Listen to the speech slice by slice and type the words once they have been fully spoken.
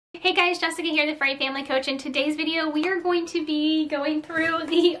Hey guys, Jessica here, the Furry Family Coach. In today's video, we are going to be going through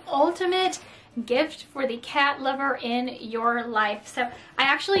the ultimate gift for the cat lover in your life. So I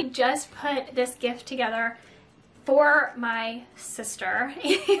actually just put this gift together for my sister,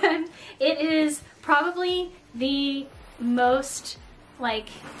 and it is probably the most like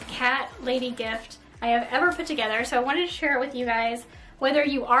cat lady gift I have ever put together. So I wanted to share it with you guys. Whether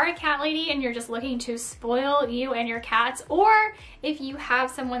you are a cat lady and you're just looking to spoil you and your cats, or if you have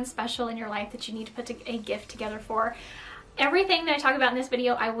someone special in your life that you need to put a gift together for. Everything that I talk about in this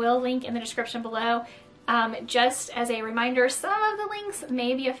video I will link in the description below. Just as a reminder, some of the links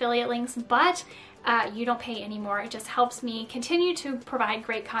may be affiliate links, but you don't pay anymore. It just helps me continue to provide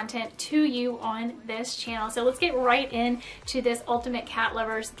great content to you on this channel. So let's get right into this ultimate cat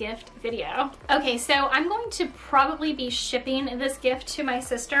lovers gift video. Okay, so I'm going to probably be shipping this gift to my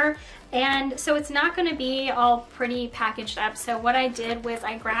sister, and so it's not going to be all pretty packaged up. So what I did was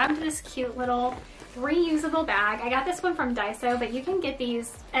I grabbed this cute little reusable bag. I got this one from Daiso, but you can get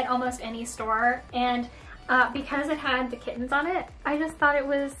these at almost any store, and because it had the kittens on it, I just thought it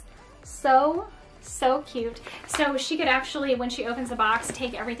was so cute. So she could actually, when she opens the box,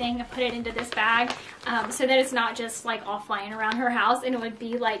 take everything and put it into this bag, so that it's not just like all flying around her house, and it would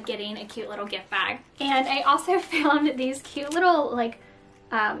be like getting a cute little gift bag. And I also found these cute little like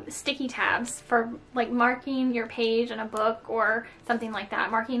sticky tabs for like marking your page in a book or something like that,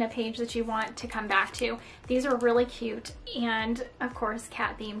 marking a page that you want to come back to. These are really cute and of course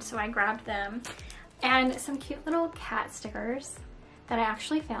cat themed, so I grabbed them. And some cute little cat stickers that I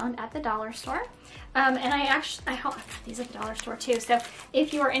actually found at the dollar store. And I got these at the dollar store too. So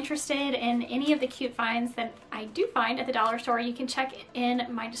if you are interested in any of the cute finds that I do find at the dollar store, you can check in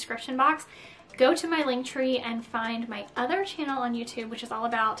my description box. Go to my link tree and find my other channel on YouTube, which is all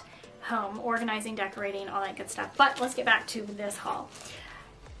about home, organizing, decorating, all that good stuff. But let's get back to this haul.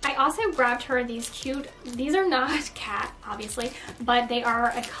 I also grabbed her these cute, these are not cat, obviously, but they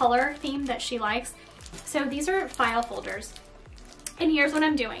are a color theme that she likes. So these are file folders. And here's what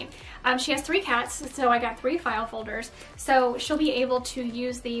I'm doing. She has 3 cats, so I got 3 file folders. So she'll be able to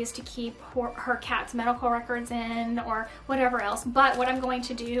use these to keep her cat's medical records in or whatever else. But what I'm going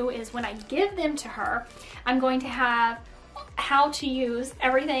to do is when I give them to her, I'm going to have how to use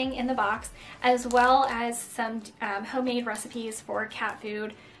everything in the box, as well as some homemade recipes for cat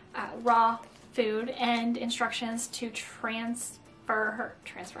food, raw food, and instructions to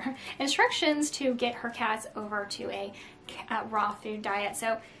instructions to get her cats over to a raw food diet.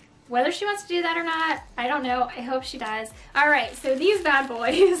 So whether she wants to do that or not, I don't know. I hope she does. All right, so these bad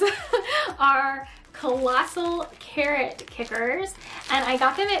boys are Colossal Carrot Kickers, and I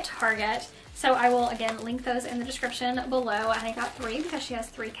got them at Target. So I will again link those in the description below. And I got 3 because she has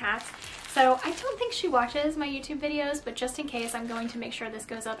 3 cats. So I don't think she watches my YouTube videos, but just in case, I'm going to make sure this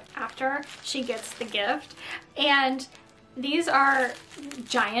goes up after she gets the gift. And these are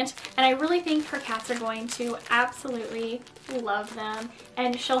giant, and I really think her cats are going to absolutely love them,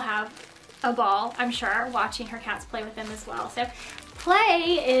 and she'll have a ball, I'm sure, watching her cats play with them as well. So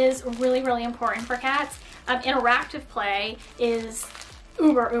play is really important for cats. Interactive play is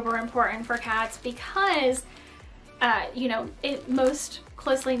uber important for cats because you know, it most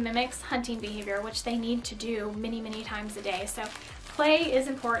closely mimics hunting behavior, which they need to do many times a day. So play is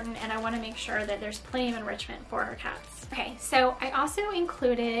important, and I want to make sure that there's plenty of enrichment for her cats. Okay, so I also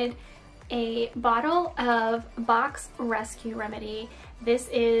included a bottle of Box Rescue Remedy. This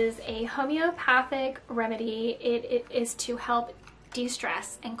is a homeopathic remedy. It is to help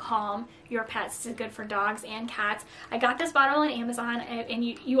de-stress and calm your pets. This is good for dogs and cats. I got this bottle on Amazon, and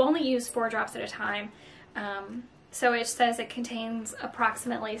you only use 4 drops at a time. So it says it contains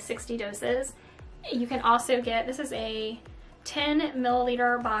approximately 60 doses. You can also get, this is a 10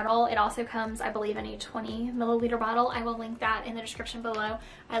 milliliter bottle. It also comes, I believe, in a 20 milliliter bottle. I will link that in the description below.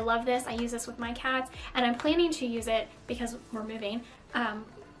 I love this. I use this with my cats, and I'm planning to use it because we're moving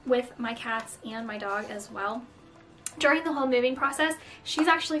with my cats and my dog as well. During the whole moving process, she's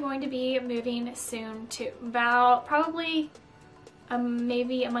actually going to be moving soon too, about probably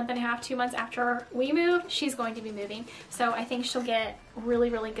maybe a month and a half, 2 months after we move, she's going to be moving. So I think she'll get really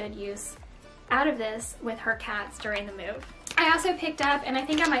good use out of this with her cats during the move. I also picked up, and I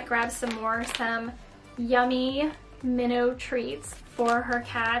think I might grab some yummy minnow treats for her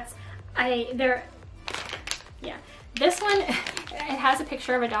cats. Yeah, this one, it has a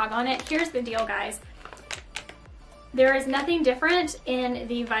picture of a dog on it. Here's the deal, guys. There is nothing different in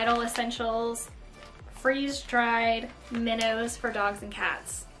the Vital Essentials freeze-dried minnows for dogs and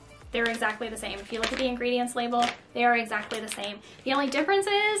cats. They're exactly the same. If you look at the ingredients label, they are exactly the same. The only difference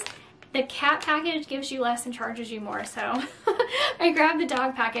is the cat package gives you less and charges you more, so I grabbed the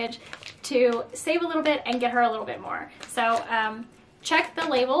dog package to save a little bit and get her a little bit more. So check the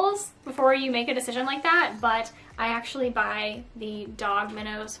labels before you make a decision like that, but I actually buy the dog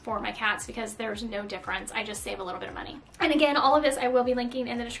minnows for my cats because there's no difference. I just save a little bit of money. And again, all of this I will be linking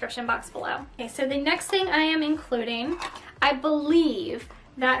in the description box below. Okay, so the next thing I am including, I believe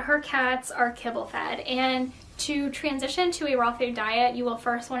that her cats are kibble fed, and to transition to a raw food diet, you will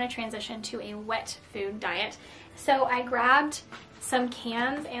first want to transition to a wet food diet. So I grabbed some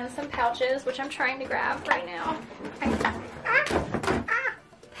cans and some pouches, which I'm trying to grab right now.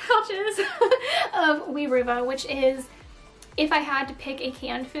 Pouches of Weruva, which is, if I had to pick a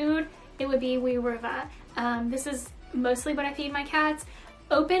canned food, it would be Weruva. This is mostly what I feed my cats.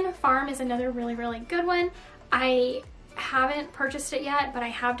 Open Farm is another really, really good one. I haven't purchased it yet, but I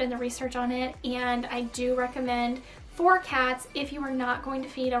have done the research on it, and I do recommend for cats if you are not going to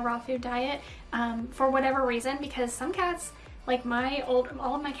feed a raw food diet for whatever reason, because some cats, like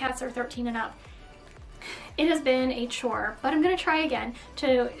all of my cats are 13 and up. It has been a chore, but I'm going to try again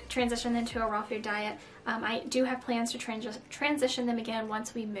to transition them to a raw food diet. I do have plans to transition them again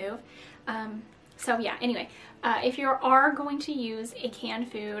once we move. So yeah, anyway, if you are going to use a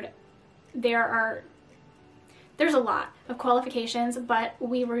canned food, there's a lot of qualifications, but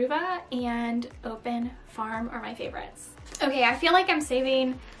Weruva and Open Farm are my favorites. Okay, I feel like I'm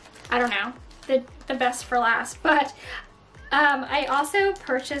saving, I don't know, the best for last, but I also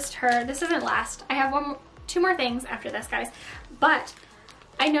purchased her, this isn't last, I have two more things after this, guys, but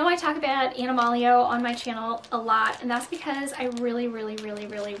I know I talk about Animalio on my channel a lot, and that's because I really love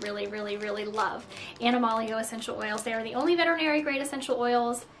Animalio essential oils. They are the only veterinary grade essential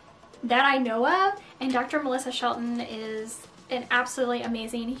oils that I know of, and Dr. Melissa Shelton is an absolutely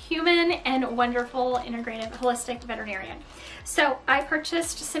amazing human and wonderful integrative holistic veterinarian. So I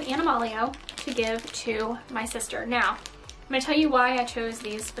purchased some Animalio to give to my sister. Now, I'm going to tell you why I chose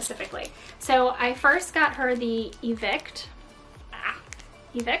these specifically. So I first got her the Evict,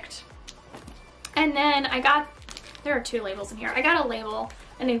 and then there are two labels in here. I got a label,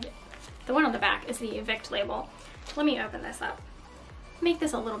 and the one on the back is the Evict label. Let me open this up. Make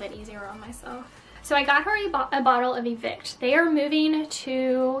this a little bit easier on myself. So I got her a bottle of Evict. They are moving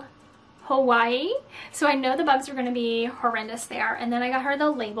to Hawaii, so I know the bugs are going to be horrendous there. And then I got her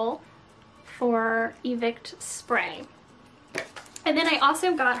the label for Evict spray. And then I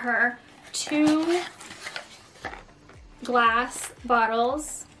also got her 2 glass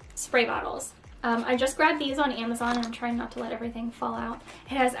bottles, spray bottles. I just grabbed these on Amazon, and I'm trying not to let everything fall out.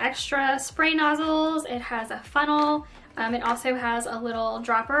 It has extra spray nozzles, it has a funnel, it also has a little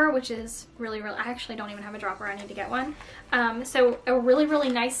dropper, which is really, I actually don't even have a dropper, I need to get one. So a really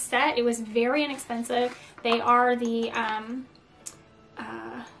nice set. It was very inexpensive. They are the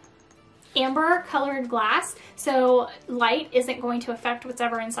amber colored glass, so light isn't going to affect what's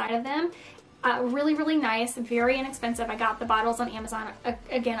ever inside of them. Really nice, very inexpensive. I got the bottles on Amazon.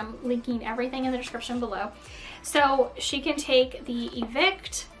 Again, I'm linking everything in the description below. So she can take the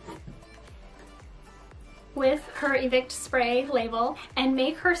Evict with her Evict spray label and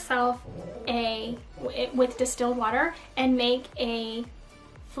make herself with distilled water, and make a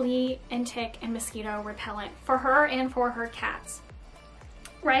flea and tick and mosquito repellent for her and for her cats.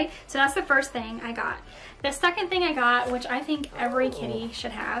 Right? So that's the first thing I got. The second thing I got, which I think every kitty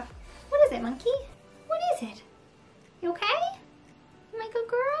should have. What is it, monkey? What is it? You okay? My good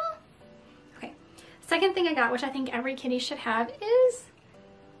girl? Okay. Second thing I got, which I think every kitty should have, is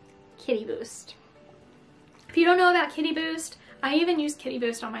Kitty Boost. If you don't know about Kitty Boost, I even use Kitty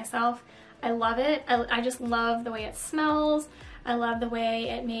Boost on myself. I love it. I just love the way it smells. I love the way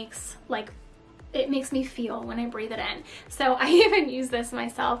it makes me feel when I breathe it in. So I even use this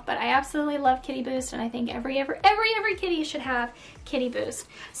myself, but I absolutely love Kitty Boost, and I think every kitty should have Kitty Boost.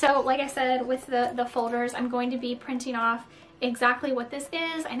 So like I said, with the folders, I'm going to be printing off exactly what this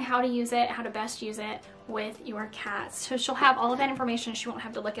is and how to use it, how to best use it with your cats. So she'll have all of that information. She won't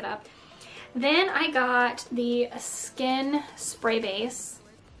have to look it up. Then I got the skin spray base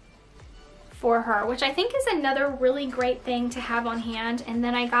for her, which I think is another really great thing to have on hand. And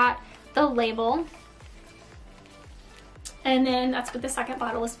then I got the label, and then that's what the second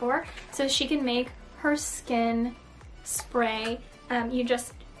bottle is for, so she can make her skin spray. You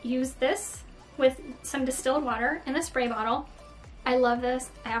just use this with some distilled water in a spray bottle. I love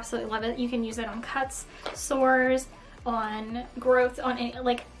this. I absolutely love it. You can use it on cuts, sores, on growth, on any,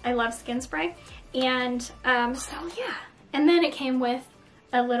 I love skin spray. And so yeah, and then it came with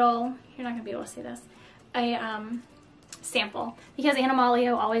a little, you're not gonna be able to see this, sample, because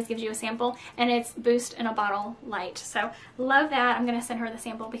Animalio always gives you a sample, and it's Boost in a Bottle Light. So love that. I'm gonna send her the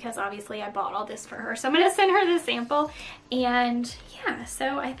sample because obviously I bought all this for her. So I'm gonna send her the sample, and yeah,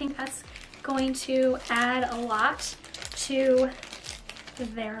 so I think that's going to add a lot to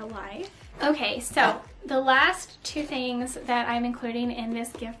their life. Okay, so the last two things that I'm including in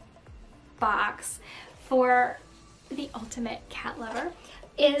this gift box for the ultimate cat lover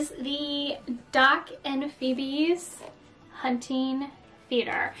is the Doc and Phoebe's hunting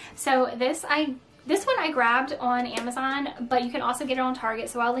feeder. So this one I grabbed on Amazon, but you can also get it on Target,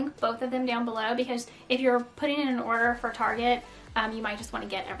 so I'll link both of them down below, because if you're putting in an order for Target, you might just want to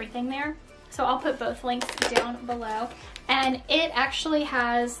get everything there. So I'll put both links down below. And it actually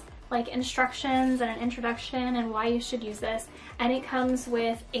has like instructions and an introduction and why you should use this. And it comes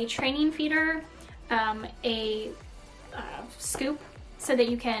with a training feeder, a scoop so that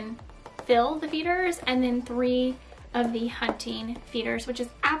you can fill the feeders, and then 3 of the hunting feeders, which is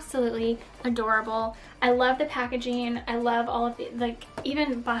absolutely adorable. I love the packaging. I love all of the, like,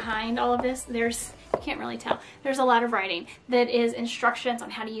 even behind all of this, there's, you can't really tell, there's a lot of writing that is instructions on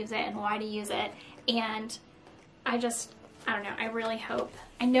how to use it and why to use it. And I don't know, I really hope,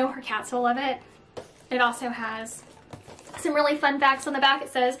 I know her cats will love it. It also has some really fun facts on the back. It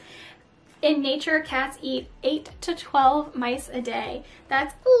says, in nature, cats eat 8 to 12 mice a day.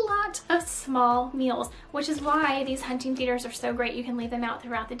 That's a lot of small meals, which is why these hunting feeders are so great. You can leave them out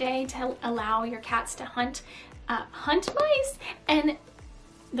throughout the day to allow your cats to hunt mice, and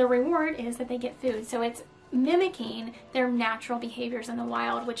the reward is that they get food. So it's mimicking their natural behaviors in the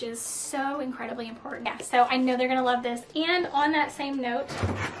wild, which is so incredibly important. Yeah, so I know they're gonna love this. And on that same note,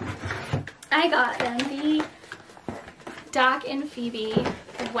 I got them the Doc and Phoebe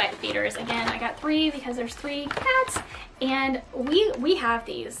wet feeders. Again, I got 3 because there's 3 cats, and we have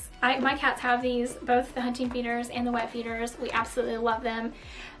these. My cats have these, both the hunting feeders and the wet feeders. We absolutely love them.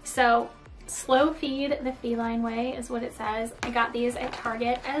 So slow feed the feline way is what it says. I got these at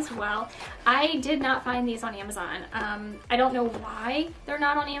Target as well. I did not find these on Amazon. I don't know why they're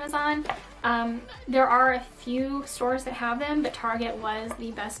not on Amazon. There are a few stores that have them, but Target was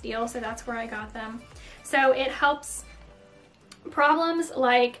the best deal, so that's where I got them. So it helps problems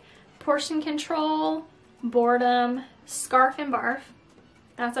like portion control, boredom, scarf and barf.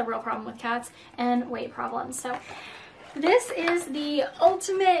 That's a real problem with cats, and weight problems. So this is the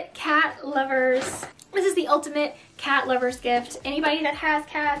ultimate cat lovers. This is the ultimate cat lovers gift. Anybody that has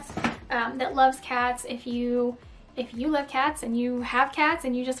cats, that loves cats, if you love cats and you have cats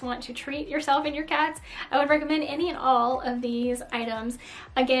and you just want to treat yourself and your cats, I would recommend any and all of these items.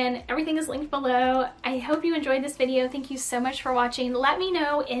 Again, everything is linked below. I hope you enjoyed this video. Thank you so much for watching. Let me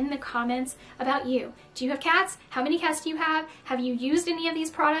know in the comments about you. Do you have cats? How many cats do you have? Have you used any of these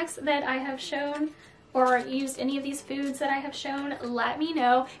products that I have shown, or used any of these foods that I have shown? Let me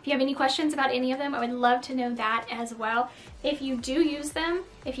know. If you have any questions about any of them, I would love to know that as well. If you do use them,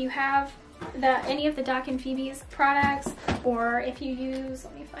 if you have any of the Doc and Phoebe's products, or if you use,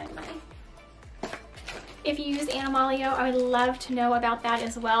 let me find if you use Animalio, I would love to know about that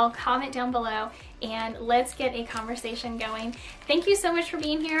as well. Comment down below and let's get a conversation going. Thank you so much for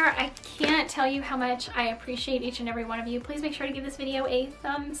being here. I can't tell you how much I appreciate each and every one of you. Please make sure to give this video a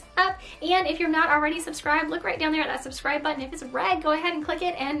thumbs up. And if you're not already subscribed, look right down there at that subscribe button. If it's red, go ahead and click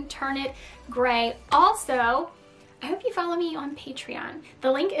it and turn it gray. Also, I hope you follow me on Patreon.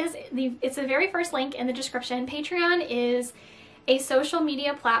 The link is, it's the very first link in the description. Patreon is a social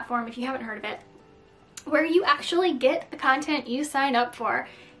media platform, if you haven't heard of it, where you actually get the content you sign up for.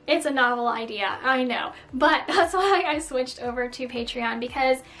 It's a novel idea, I know, but that's why I switched over to Patreon,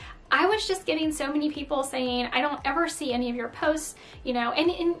 because I was just getting so many people saying, I don't ever see any of your posts, you know,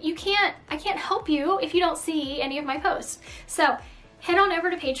 and I can't help you if you don't see any of my posts. So head on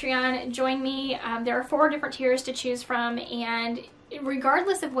over to Patreon, join me. There are 4 different tiers to choose from, and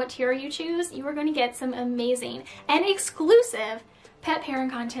regardless of what tier you choose, you are going to get some amazing and exclusive pet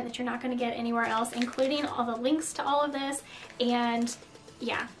parent content that you're not going to get anywhere else, including all the links to all of this. And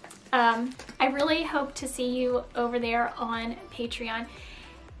yeah, I really hope to see you over there on Patreon.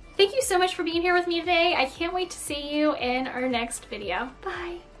 Thank you so much for being here with me today. I can't wait to see you in our next video.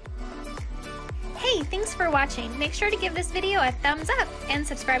 Bye. Hey, thanks for watching. Make sure to give this video a thumbs up and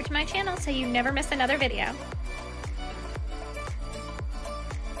subscribe to my channel so you never miss another video.